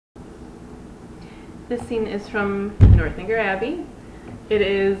This scene is from Northanger Abbey. It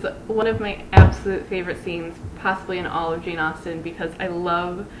is one of my absolute favorite scenes, possibly in all of Jane Austen, because I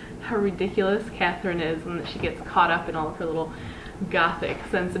love how ridiculous Catherine is and that she gets caught up in all of her little gothic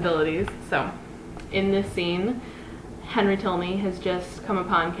sensibilities. So, in this scene, Henry Tilney has just come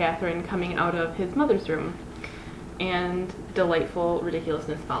upon Catherine coming out of his mother's room, and delightful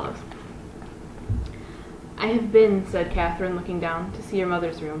ridiculousness follows. "I have been," said Catherine, looking down, "to see your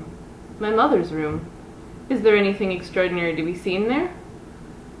mother's room." "My mother's room? Is there anything extraordinary to be seen there?"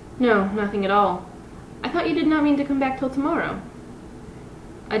 "No, nothing at all. I thought you did not mean to come back till tomorrow."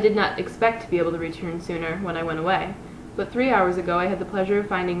 "I did not expect to be able to return sooner when I went away, but 3 hours ago I had the pleasure of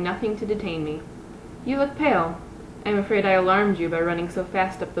finding nothing to detain me. You look pale. I am afraid I alarmed you by running so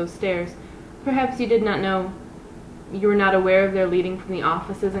fast up those stairs. Perhaps you did not know— you were not aware of their leading from the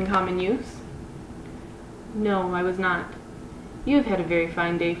offices in common use?" "No, I was not." "You have had a very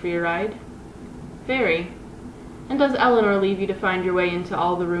fine day for your ride." "Very. And does Eleanor leave you to find your way into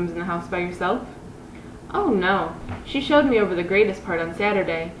all the rooms in the house by yourself?" "Oh, no. She showed me over the greatest part on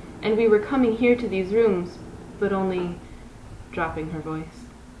Saturday, and we were coming here to these rooms, but only—" dropping her voice,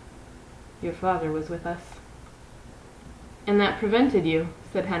 "your father was with us." "And that prevented you,"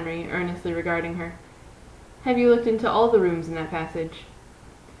 said Henry, earnestly regarding her. "Have you looked into all the rooms in that passage?"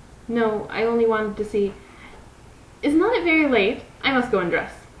 "No, I only wanted to see— Is not it very late? I must go and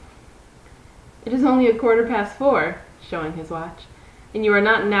dress." "It is only 4:15, showing his watch, "and you are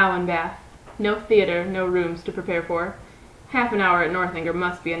not now in Bath. No theatre, no rooms to prepare for. Half an hour at Northanger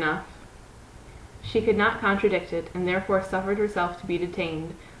must be enough." She could not contradict it, and therefore suffered herself to be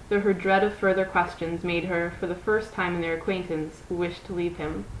detained, though her dread of further questions made her, for the first time in their acquaintance, wish to leave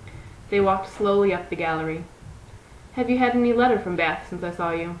him. They walked slowly up the gallery. "Have you had any letter from Bath since I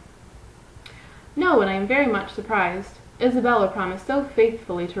saw you?" "No, and I am very much surprised. Isabella promised so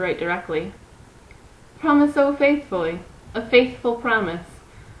faithfully to write directly." "Promised so faithfully? A faithful promise?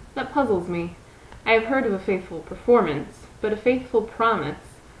 That puzzles me. I have heard of a faithful performance, but a faithful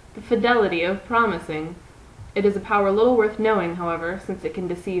promise, the fidelity of promising. It is a power little worth knowing, however, since it can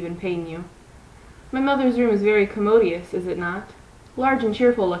deceive and pain you. My mother's room is very commodious, is it not? Large and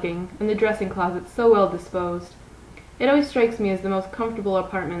cheerful looking, and the dressing-closet so well disposed. It always strikes me as the most comfortable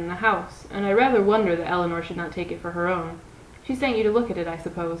apartment in the house, and I rather wonder that Eleanor should not take it for her own. She sent you to look at it, I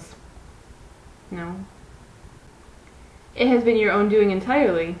suppose?" "No." "It has been your own doing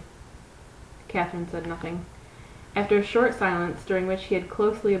entirely?" Catherine said nothing. After a short silence, during which he had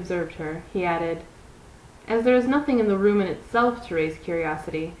closely observed her, he added, "As there is nothing in the room in itself to raise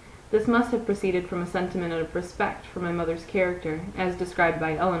curiosity, this must have proceeded from a sentiment of respect for my mother's character, as described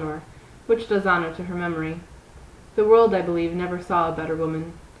by Eleanor, which does honor to her memory. The world, I believe, never saw a better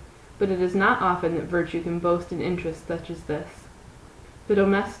woman. But it is not often that virtue can boast an interest such as this. The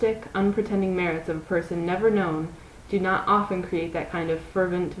domestic, unpretending merits of a person never known do not often create that kind of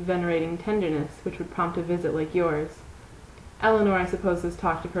fervent, venerating tenderness which would prompt a visit like yours. Eleanor, I suppose, has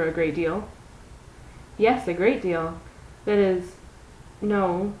talked of her a great deal?" "Yes, a great deal. That is,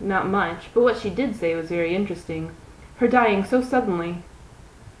 no, not much, but what she did say was very interesting. Her dying so suddenly—"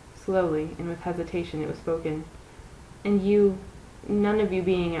 Slowly, and with hesitation, it was spoken. "And you, none of you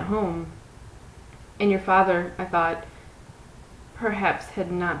being at home. And your father, I thought, perhaps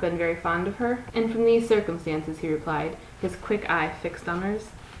had not been very fond of her?" "And from these circumstances," he replied, his quick eye fixed on hers,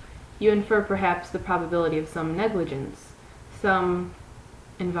 "you infer perhaps the probability of some negligence, some—"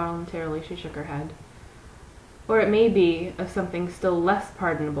 Involuntarily she shook her head. "Or it may be of something still less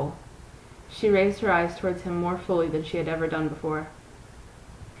pardonable." She raised her eyes towards him more fully than she had ever done before.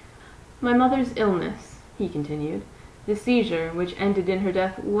 "My mother's illness," he continued, "the seizure which ended in her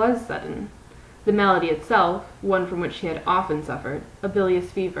death was sudden. The malady itself, one from which she had often suffered, a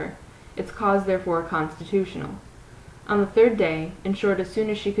bilious fever, its cause therefore constitutional. On the 3rd day, in short as soon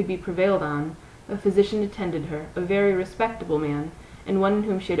as she could be prevailed on, a physician attended her, a very respectable man, and one in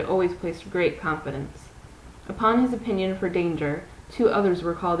whom she had always placed great confidence. Upon his opinion of her danger, 2 others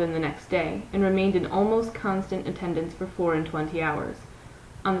were called in the next day, and remained in almost constant attendance for 24 hours.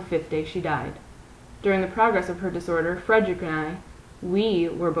 On the 5th day she died. During the progress of her disorder, Frederick and we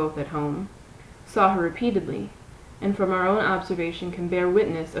were both at home, saw her repeatedly, and from our own observation can bear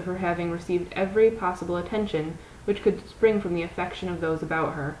witness of her having received every possible attention which could spring from the affection of those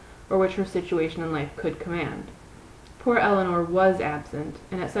about her, or which her situation in life could command. Poor Eleanor was absent,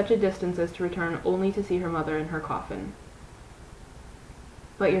 and at such a distance as to return only to see her mother in her coffin."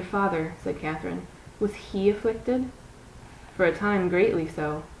 "But your father," said Catherine, "was he afflicted?" "For a time greatly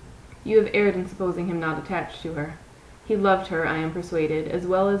so. You have erred in supposing him not attached to her. He loved her, I am persuaded, as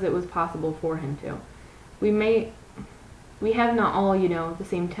well as it was possible for him to. We have not all, the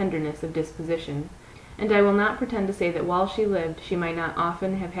same tenderness of disposition. and I will not pretend to say that while she lived she might not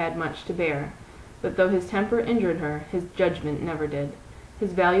often have had much to bear, but though his temper injured her, his judgment never did.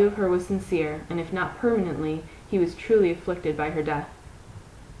 His value of her was sincere, and if not permanently, he was truly afflicted by her death.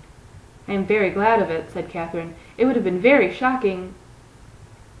 "I am very glad of it," said Catherine. "It would have been very shocking."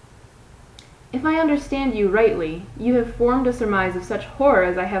 "If I understand you rightly, you have formed a surmise of such horror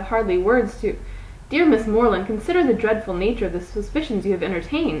as I have hardly words to— Dear Miss Morland, consider the dreadful nature of the suspicions you have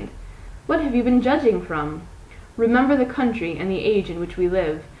entertained. What have you been judging from? Remember the country and the age in which we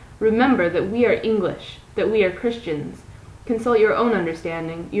live. Remember that we are English, that we are Christians. Consult your own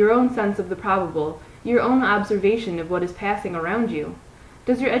understanding, your own sense of the probable, your own observation of what is passing around you.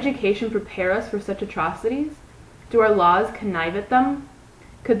 Does your education prepare us for such atrocities? Do our laws connive at them?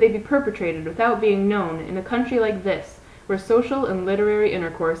 Could they be perpetrated without being known in a country like this, where social and literary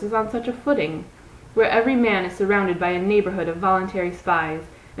intercourse is on such a footing, where every man is surrounded by a neighborhood of voluntary spies,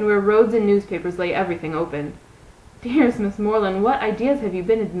 and where roads and newspapers lay everything open? Dearest Miss Morland, what ideas have you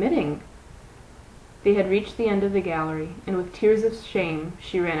been admitting?" They had reached the end of the gallery, and with tears of shame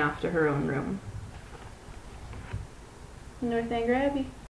she ran off to her own room. Northanger Abbey.